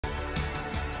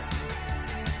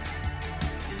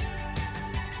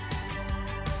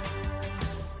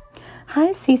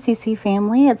Hi CCC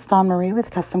family, it's Dawn Marie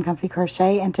with Custom Comfy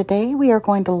Crochet, and today we are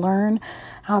going to learn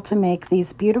how to make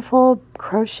these beautiful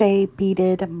crochet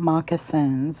beaded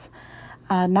moccasins.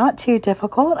 Not too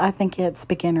difficult. I think it's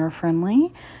beginner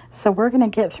friendly. So we're going to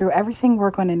get through everything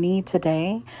we're going to need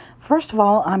today. First of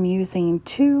all, I'm using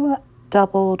 2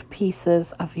 doubled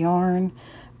pieces of yarn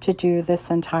to do this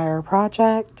entire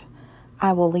project.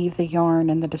 I will leave the yarn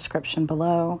in the description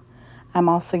below. I'm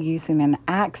also using an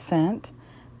accent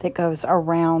that goes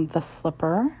around the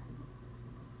slipper,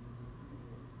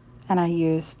 and I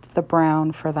used the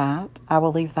brown for that. I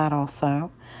will leave that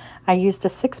also. I used a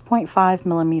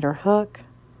 6.5mm hook,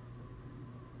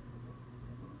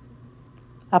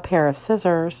 a pair of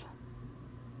scissors,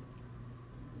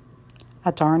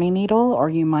 a darning needle, or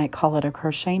you might call it a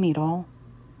crochet needle,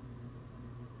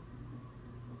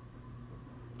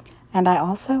 and I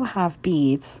also have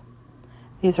beads.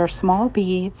 These are small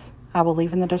beads. I will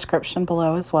leave in the description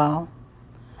below as well.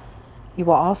 You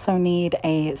will also need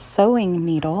a sewing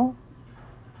needle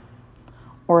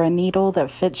or a needle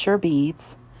that fits your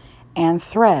beads, and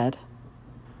thread.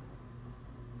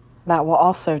 That will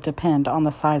also depend on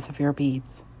the size of your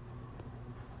beads.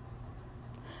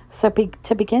 So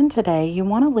to begin today, you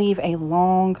want to leave a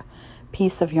long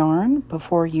piece of yarn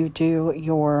before you do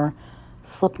your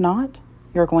slip knot.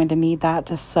 You're going to need that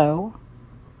to sew.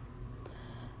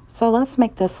 So let's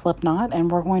make this slip knot,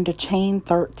 and we're going to chain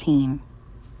 13.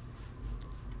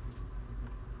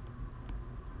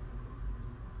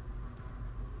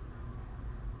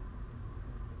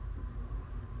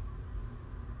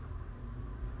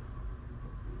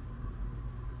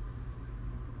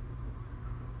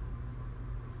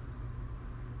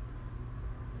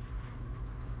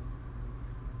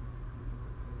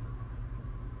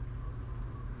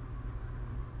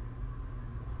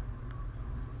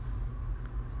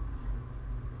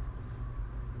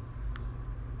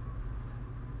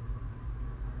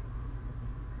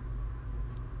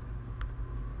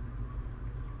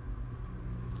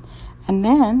 And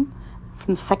then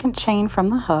from the second chain from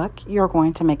the hook, you're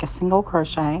going to make a single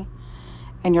crochet,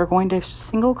 and you're going to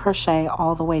single crochet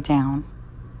all the way down.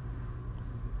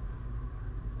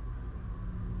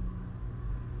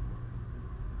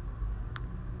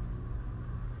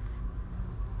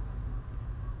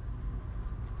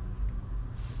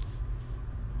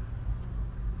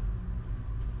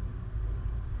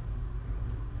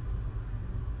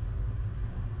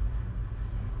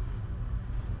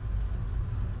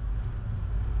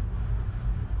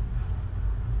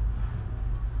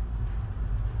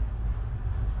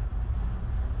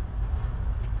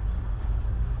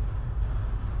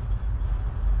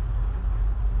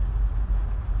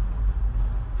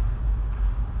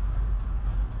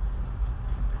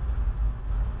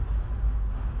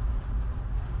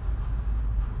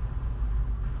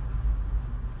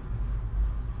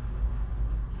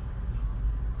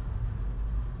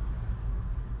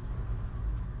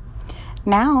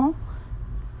 Now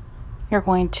you're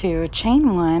going to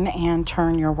chain 1 and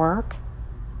turn your work,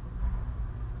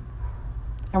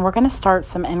 and we're going to start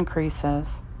some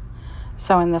increases.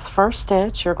 So in this first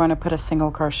stitch, you're going to put a single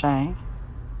crochet,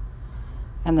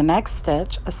 and the next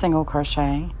stitch a single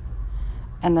crochet,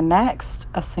 and the next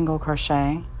a single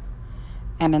crochet,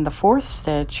 and in the fourth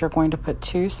stitch you're going to put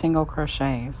 2 single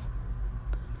crochets.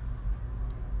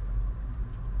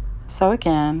 So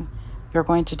again, you're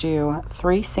going to do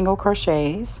 3 single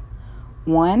crochets,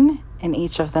 1 in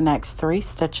each of the next 3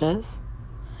 stitches,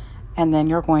 and then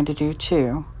you're going to do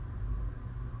 2.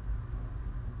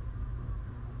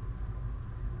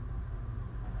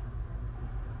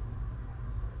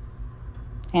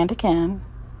 And again.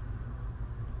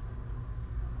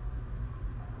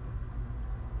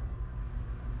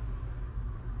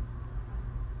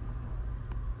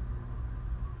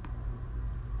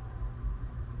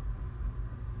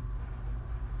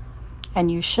 And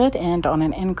you should end on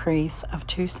an increase of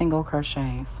 2 single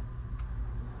crochets.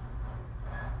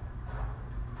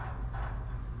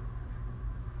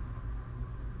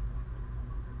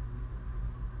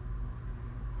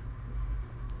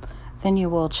 Then you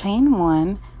will chain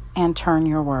 1 and turn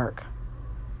your work.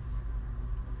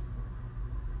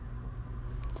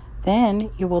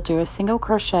 Then you will do a single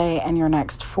crochet in your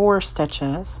next 4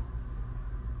 stitches.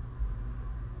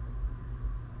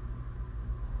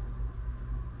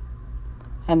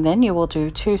 And then you will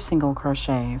do 2 single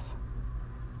crochets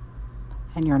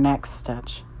in your next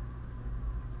stitch.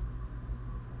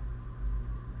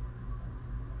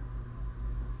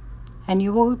 And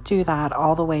you will do that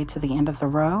all the way to the end of the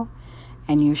row,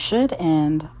 and you should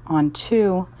end on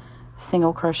 2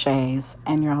 single crochets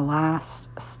in your last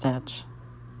stitch.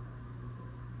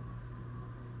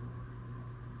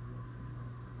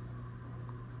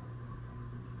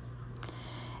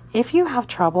 If you have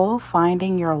trouble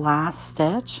finding your last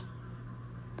stitch,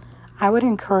 I would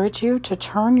encourage you to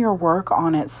turn your work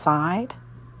on its side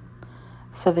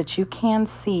so that you can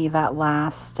see that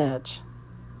last stitch.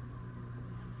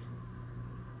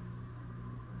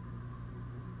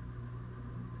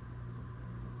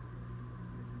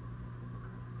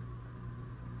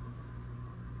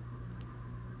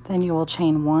 Then you will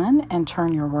chain 1 and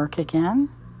turn your work again.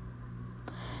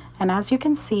 And as you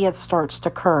can see, it starts to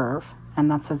curve, and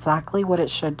that's exactly what it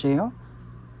should do.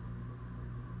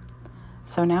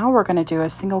 So now we're going to do a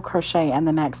single crochet in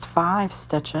the next 5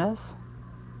 stitches.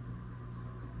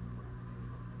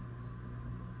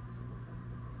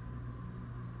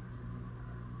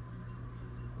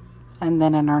 And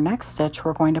then in our next stitch,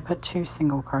 we're going to put 2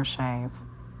 single crochets.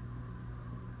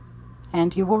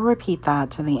 And you will repeat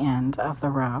that to the end of the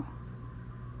row.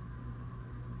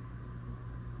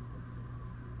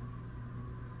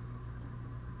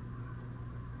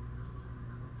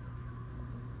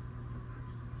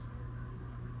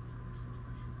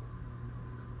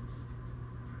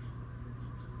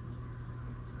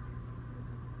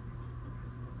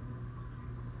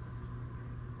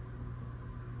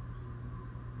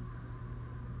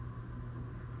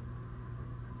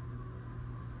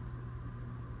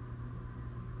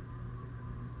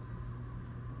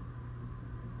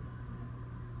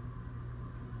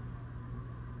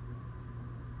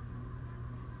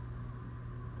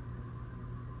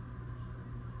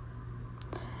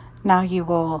 Now you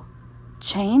will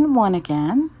chain 1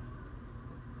 again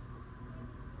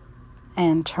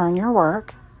and turn your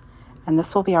work, and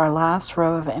this will be our last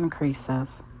row of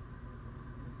increases.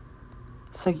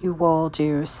 So you will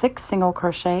do 6 single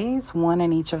crochets, 1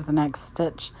 in each of the next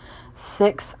stitch,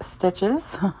 6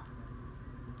 stitches.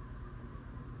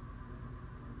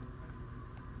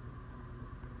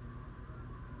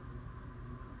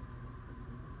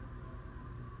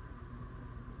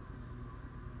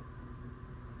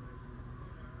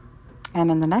 And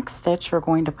in the next stitch, you're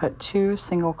going to put 2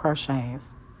 single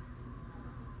crochets.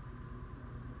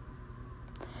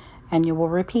 And you will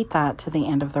repeat that to the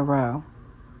end of the row.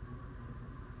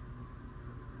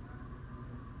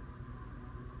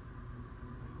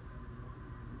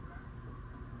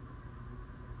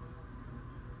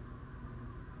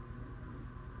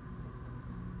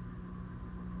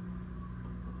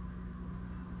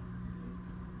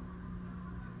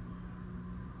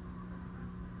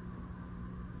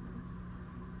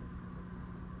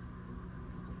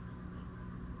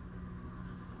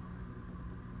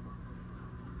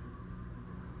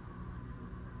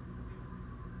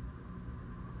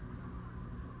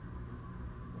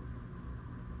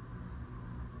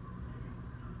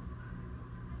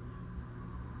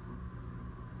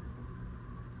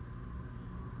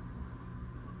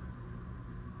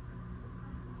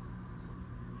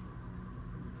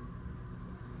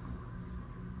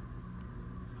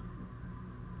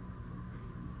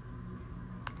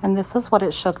 And this is what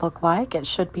it should look like. It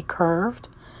should be curved,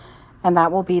 and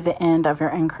that will be the end of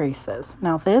your increases.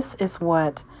 Now this is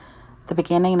what the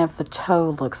beginning of the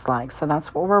toe looks like. So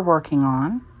that's what we're working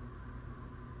on.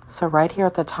 So right here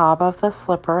at the top of the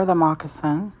slipper, the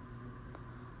moccasin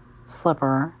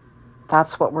slipper,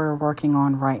 that's what we're working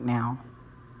on right now.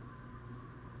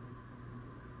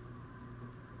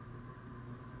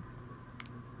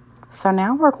 So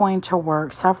now we're going to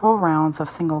work several rounds of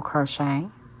single crochet.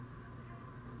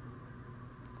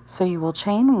 So you will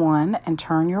chain 1 and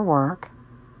turn your work,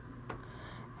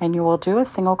 and you will do a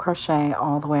single crochet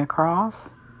all the way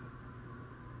across,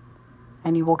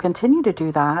 and you will continue to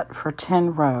do that for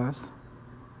 10 rows.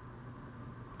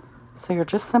 So you're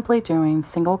just simply doing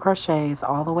single crochets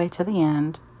all the way to the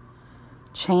end,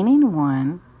 chaining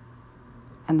 1,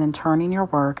 and then turning your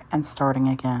work and starting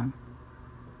again.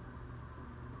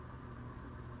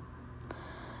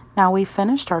 Now we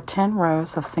finished our 10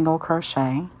 rows of single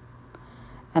crochet.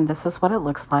 And this is what it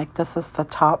looks like. This is the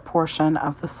top portion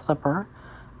of the slipper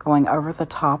going over the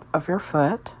top of your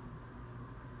foot.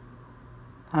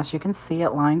 As you can see, it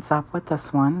lines up with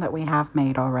this one that we have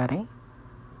made already.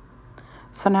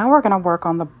 So now we're going to work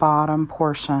on the bottom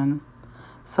portion.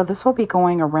 So this will be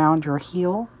going around your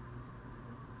heel.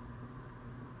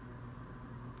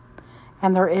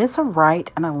 And there is a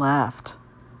right and a left.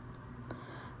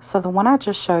 So the one I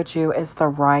just showed you is the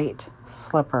right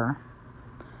slipper.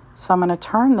 So I'm going to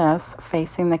turn this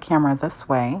facing the camera this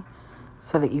way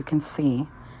so that you can see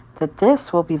that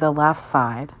this will be the left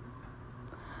side.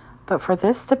 But for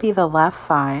this to be the left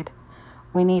side,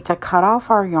 we need to cut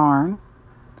off our yarn,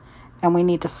 and we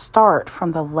need to start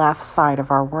from the left side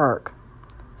of our work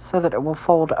so that it will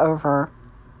fold over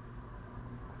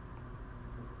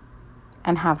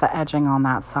and have the edging on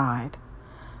that side.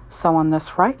 So on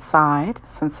this right side,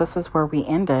 since this is where we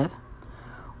ended,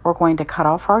 we're going to cut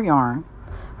off our yarn.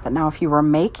 But now if you were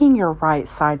making your right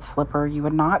side slipper, you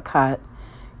would not cut.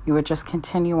 You would just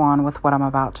continue on with what I'm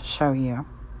about to show you.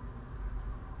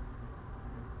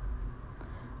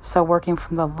 So working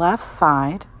from the left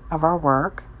side of our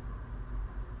work,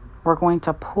 we're going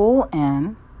to pull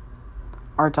in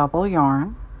our double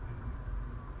yarn.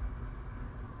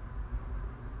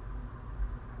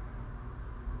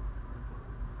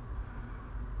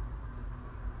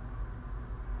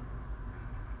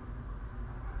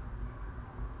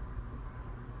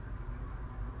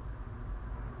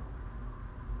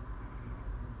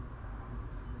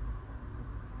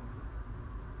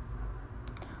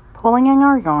 Pulling in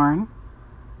our yarn,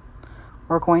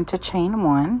 we're going to chain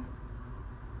one,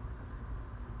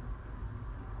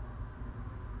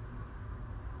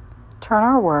 turn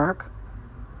our work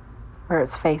where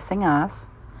it's facing us,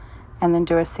 and then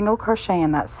do a single crochet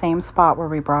in that same spot where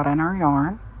we brought in our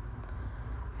yarn.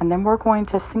 And then we're going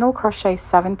to single crochet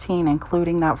 17,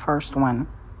 including that first one.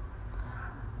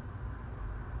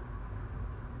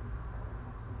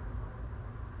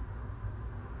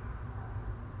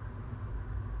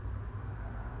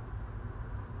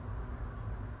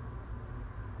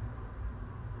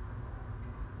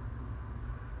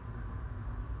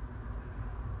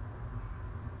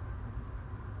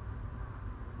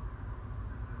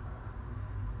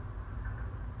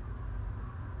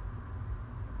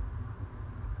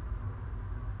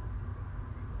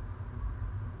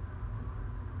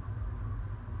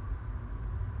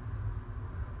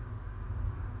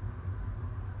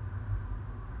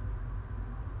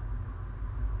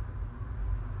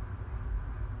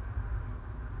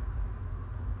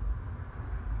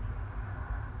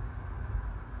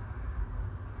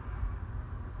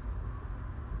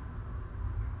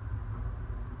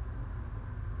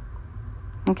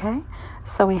 Okay,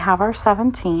 so we have our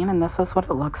 17, and this is what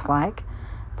it looks like.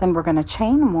 Then we're going to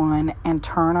chain one and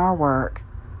turn our work.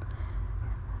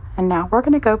 And now we're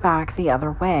going to go back the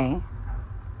other way.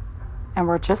 And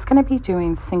we're just going to be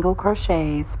doing single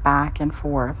crochets back and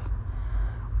forth.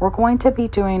 We're going to be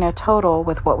doing a total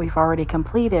with what we've already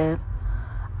completed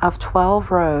of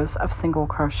 12 rows of single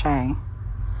crochet.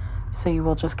 So you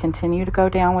will just continue to go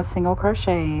down with single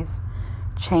crochets,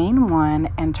 chain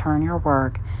one, and turn your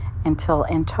work until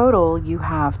in total you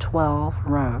have 12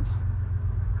 rows.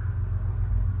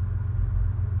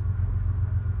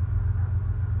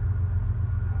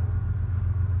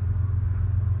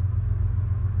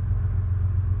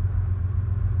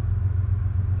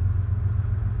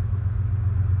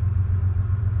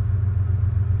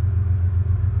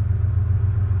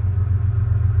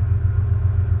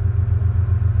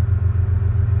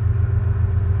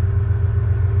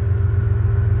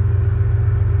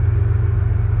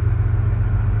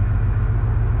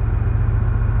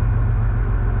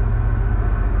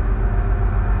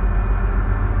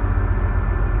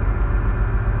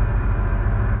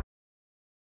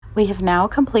 We have now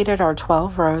completed our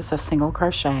 12 rows of single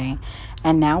crochet,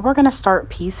 and now we're going to start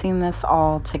piecing this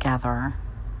all together.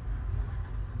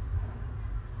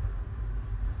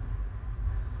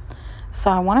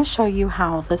 So I want to show you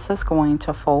how this is going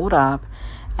to fold up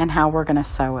and how we're going to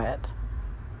sew it.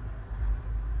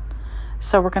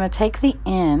 So we're going to take the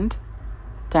end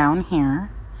down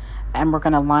here and we're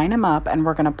going to line them up, and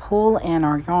we're going to pull in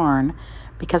our yarn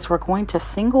because we're going to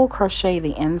single crochet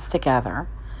the ends together.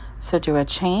 So do a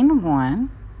chain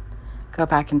one, go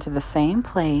back into the same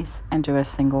place and do a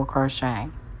single crochet.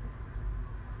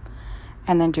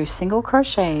 And then do single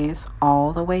crochets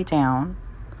all the way down,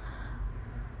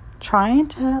 trying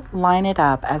to line it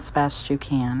up as best you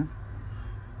can.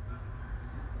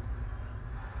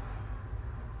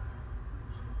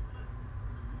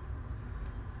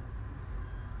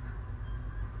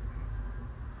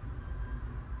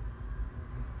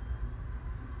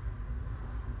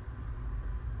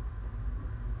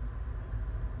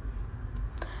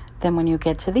 Then when you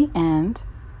get to the end,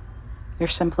 you're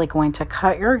simply going to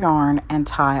cut your yarn and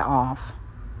tie off.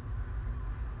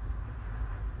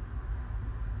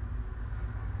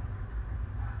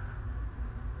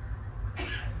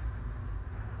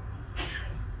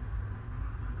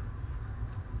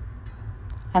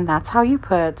 And that's how you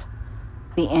put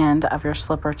the end of your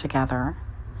slipper together.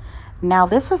 Now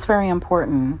this is very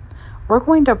important. We're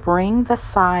going to bring the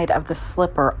side of the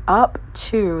slipper up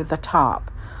to the top.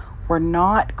 We're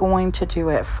not going to do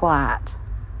it flat.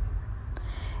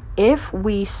 If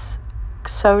we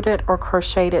sewed it or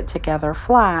crocheted it together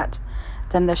flat,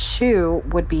 then the shoe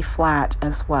would be flat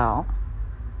as well.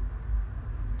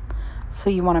 So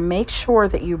you want to make sure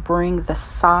that you bring the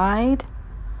side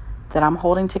that I'm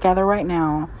holding together right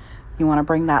now, You want to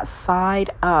bring that side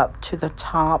up to the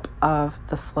top of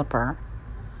the slipper.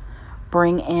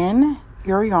 Bring in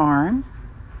your yarn.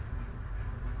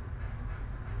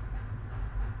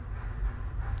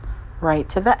 Right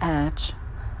to the edge.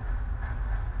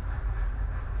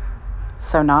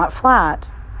 So not flat,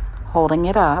 holding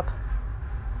it up.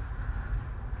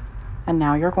 And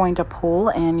now you're going to pull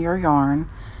in your yarn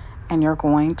and you're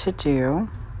going to do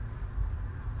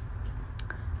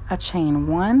a chain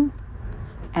 1,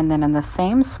 and then in the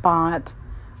same spot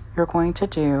you're going to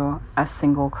do a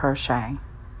single crochet.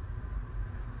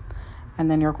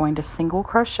 And then you're going to single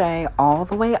crochet all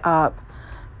the way up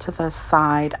to the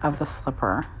side of the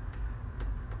slipper.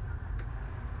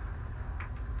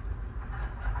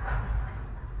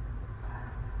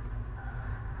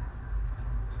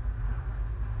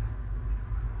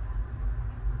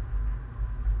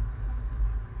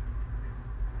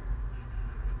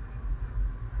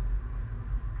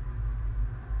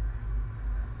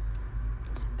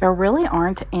 There really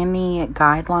aren't any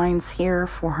guidelines here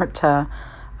to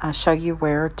show you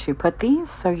where to put these,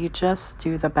 so you just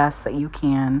do the best that you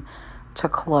can to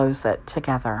close it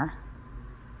together.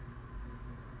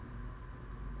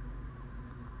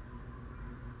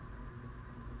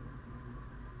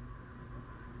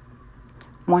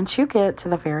 Once you get to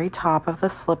the very top of the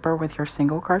slipper with your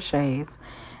single crochets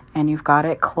and you've got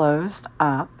it closed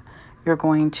up, you're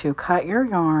going to cut your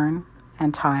yarn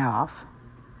and tie off.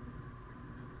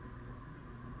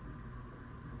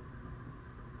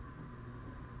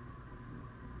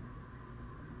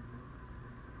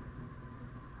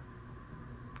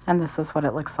 And this is what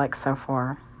it looks like so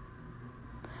far.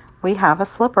 We have a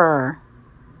slipper.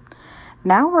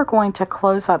 Now we're going to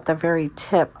close up the very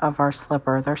tip of our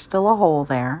slipper. There's still a hole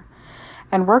there.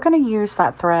 And we're going to use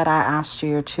that thread I asked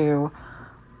you to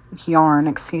the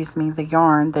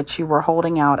yarn that you were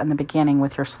holding out in the beginning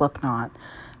with your slip knot.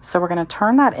 So we're going to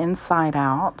turn that inside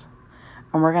out.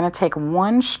 And we're going to take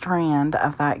one strand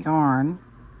of that yarn.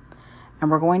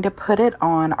 And we're going to put it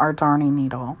on our darning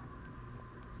needle.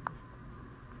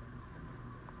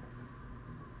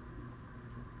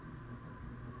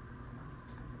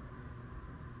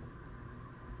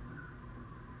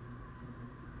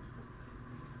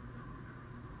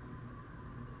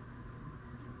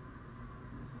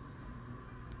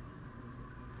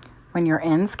 When your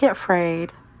ends get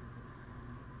frayed,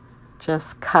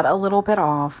 just cut a little bit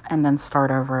off and then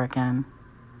start over again.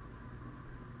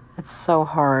 It's so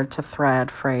hard to thread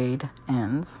frayed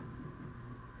ends.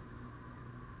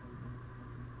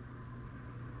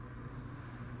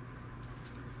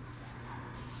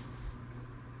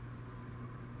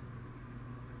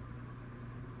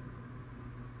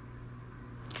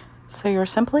 So you're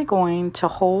simply going to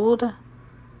hold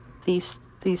these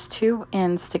two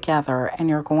ends together and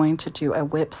you're going to do a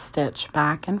whip stitch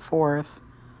back and forth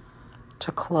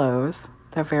to close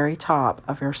the very top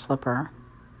of your slipper.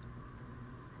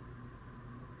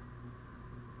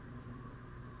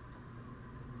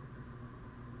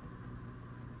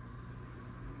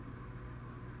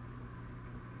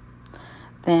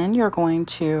 Then you're going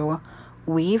to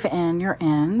weave in your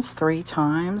ends 3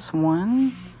 times,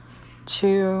 1,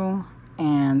 2,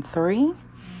 and 3.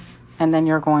 And then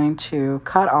you're going to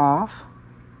cut off.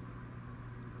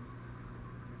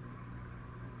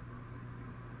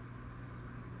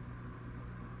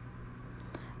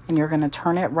 And you're going to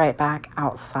turn it right back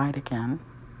outside again.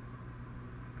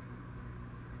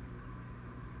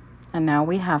 And now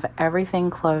we have everything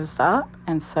closed up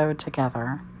and sewed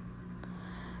together.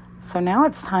 So now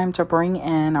it's time to bring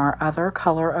in our other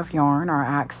color of yarn, our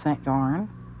accent yarn.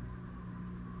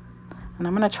 And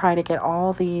I'm going to try to get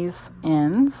all these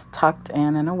ends tucked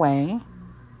in and away.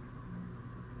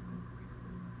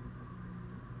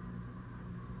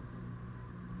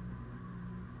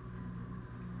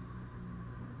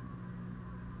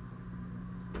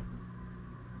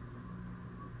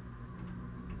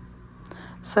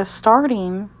 So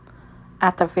starting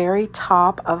at the very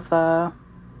top of the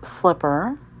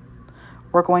slipper,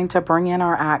 we're going to bring in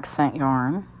our accent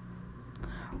yarn.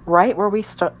 Right where we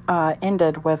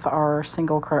started with our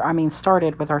single crochets,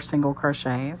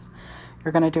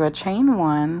 you're going to do a chain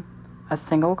 1, a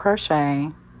single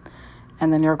crochet,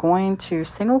 and then you're going to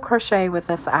single crochet with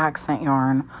this accent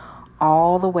yarn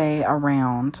all the way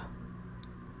around.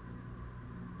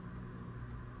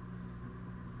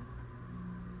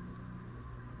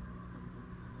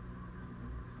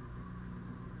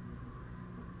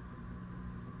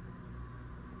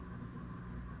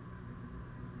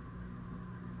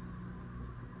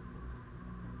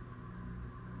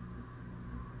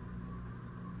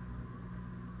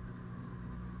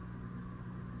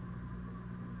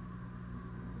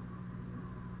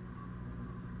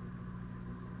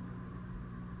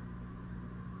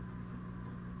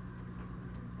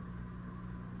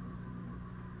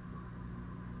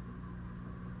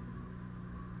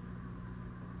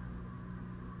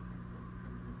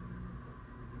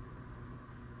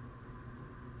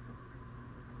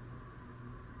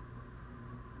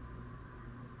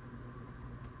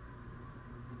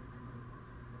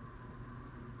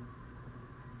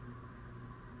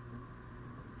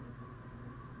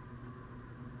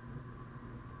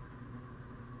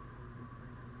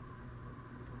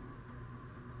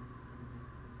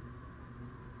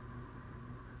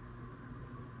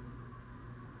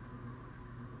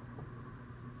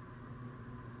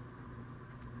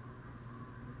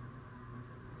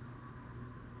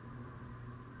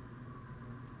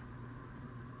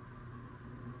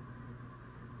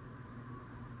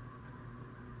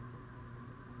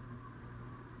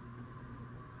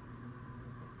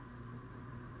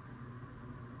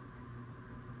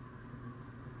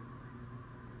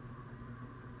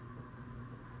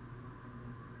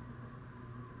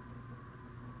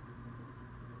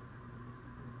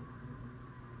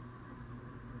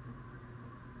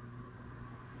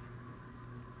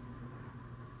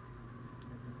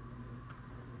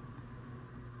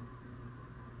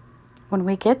 When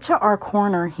we get to our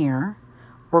corner here,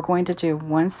 we're going to do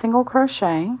 1 single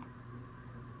crochet,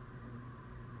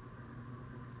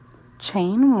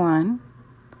 chain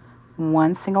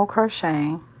 1 single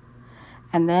crochet,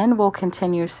 and then we'll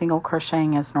continue single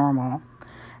crocheting as normal.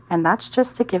 And that's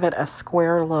just to give it a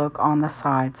square look on the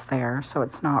sides there so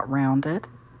it's not rounded.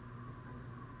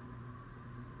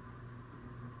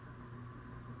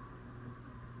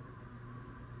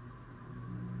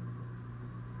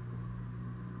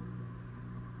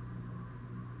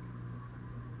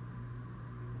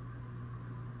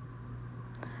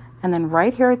 And then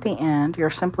right here at the end,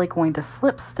 you're simply going to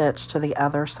slip stitch to the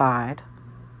other side.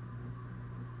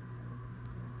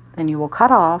 Then you will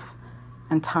cut off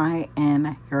and tie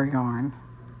in your yarn.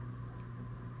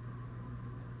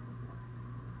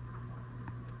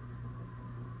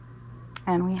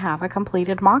 And we have a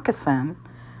completed moccasin.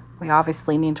 We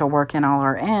obviously need to work in all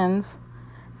our ends,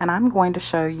 and I'm going to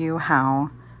show you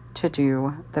how to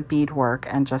do the beadwork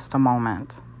in just a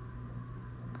moment.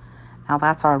 Now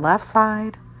that's our left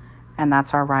side, and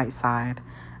that's our right side.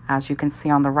 As you can see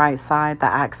on the right side, the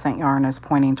accent yarn is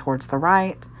pointing towards the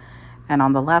right, and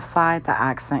on the left side, the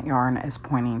accent yarn is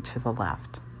pointing to the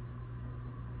left.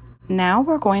 Now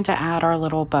we're going to add our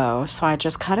little bow. So I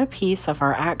just cut a piece of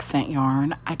our accent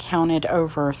yarn. I counted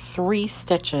over 3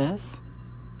 stitches.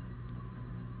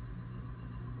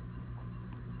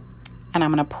 And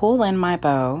I'm going to pull in my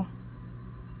bow.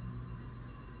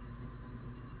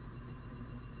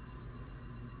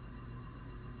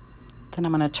 Then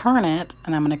I'm going to turn it,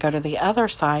 and I'm going to go to the other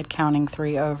side, counting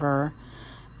 3 over,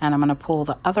 and I'm going to pull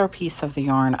the other piece of the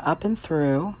yarn up and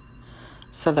through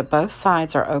so that both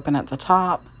sides are open at the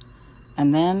top,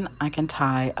 and then I can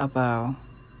tie a bow.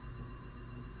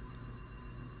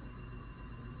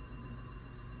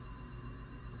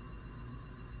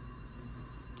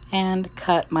 And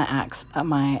cut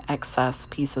my excess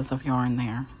pieces of yarn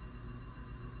there.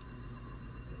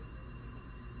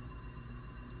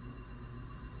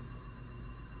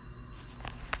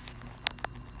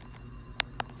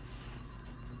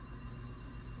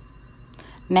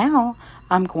 Now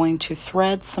I'm going to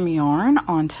thread some yarn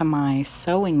onto my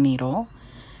sewing needle,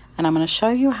 and I'm going to show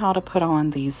you how to put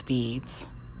on these beads.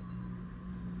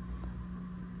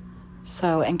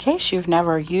 So in case you've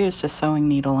never used a sewing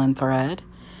needle and thread,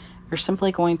 you're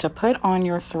simply going to put on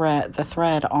your the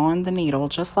thread on the needle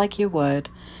just like you would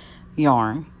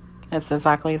yarn. It's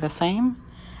exactly the same,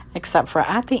 except for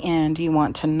at the end you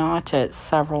want to knot it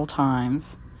several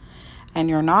times. And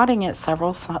you're knotting it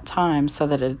several times so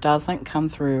that it doesn't come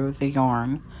through the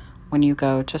yarn when you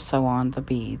go to sew on the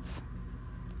beads.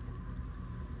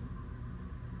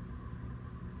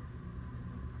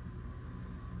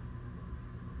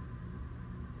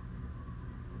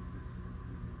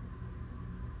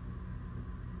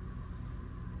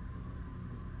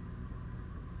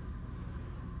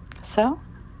 So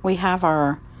we have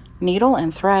our needle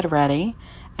and thread ready,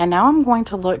 and now I'm going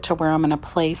to look to where I'm going to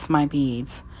place my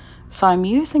beads. So I'm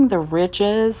using the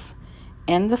ridges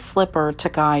in the slipper to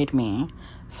guide me.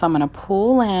 So I'm going to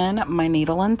pull in my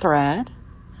needle and thread,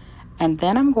 and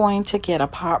then I'm going to get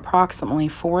approximately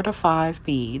 4 to 5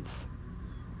 beads.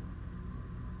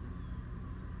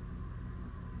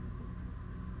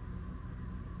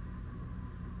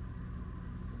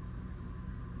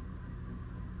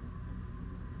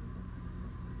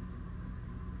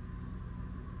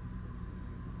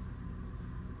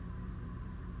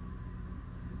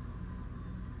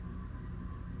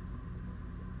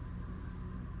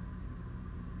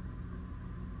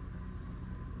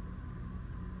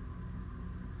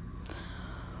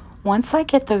 Once I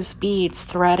get those beads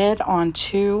threaded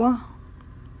onto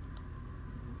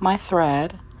my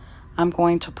thread, I'm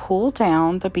going to pull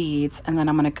down the beads, and then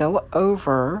I'm going to go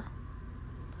over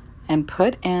and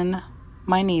put in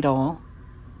my needle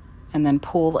and then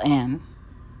pull in.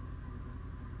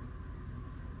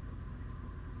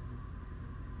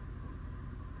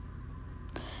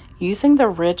 Using the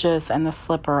ridges and the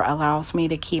slipper allows me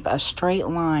to keep a straight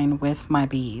line with my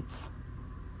beads.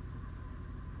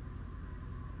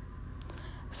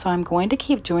 So I'm going to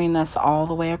keep doing this all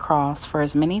the way across for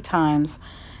as many times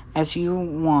as you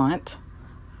want.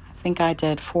 I think I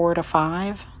did 4 to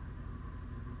 5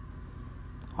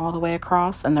 all the way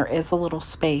across, and there is a little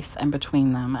space in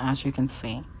between them, as you can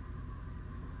see.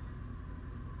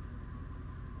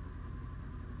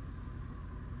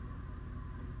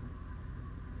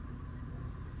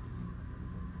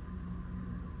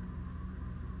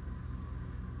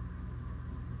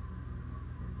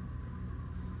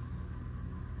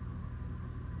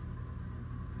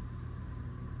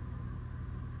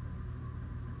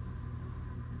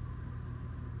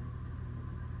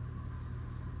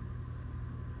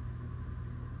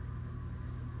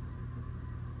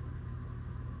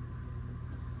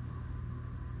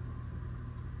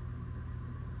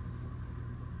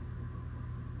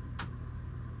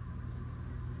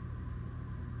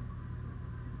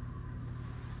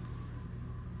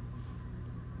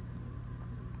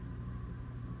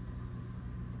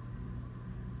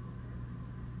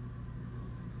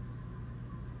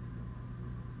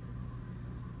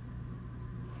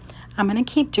 I'm going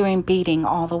to keep doing beading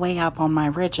all the way up on my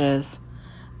ridges,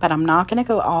 but I'm not going to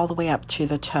go all the way up to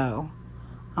the toe.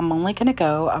 I'm only going to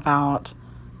go about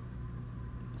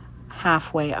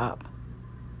halfway up.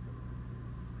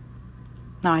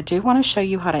 Now I do want to show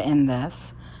you how to end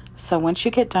this. So once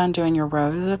you get done doing your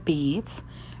rows of beads,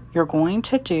 you're going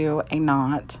to do a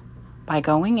knot by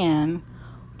going in,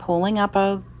 pulling up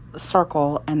a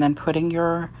circle, and then putting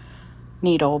your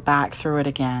needle back through it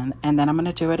again. And then I'm going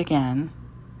to do it again.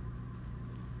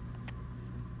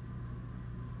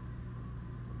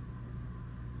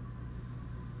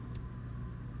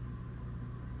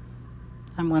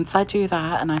 And once I do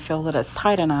that and I feel that it's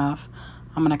tight enough,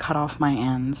 I'm going to cut off my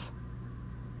ends.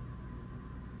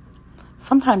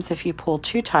 Sometimes if you pull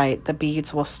too tight, the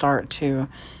beads will start to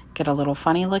get a little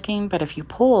funny looking, but if you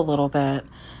pull a little bit,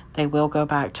 they will go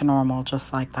back to normal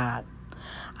just like that.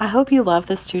 I hope you love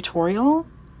this tutorial.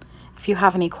 If you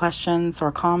have any questions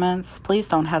or comments, please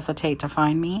don't hesitate to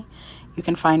find me. You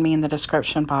can find me in the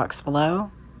description box below.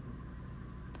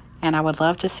 And I would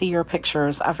love to see your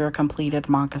pictures of your completed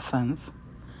moccasins.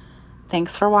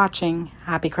 Thanks for watching.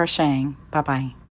 Happy crocheting. Bye-bye.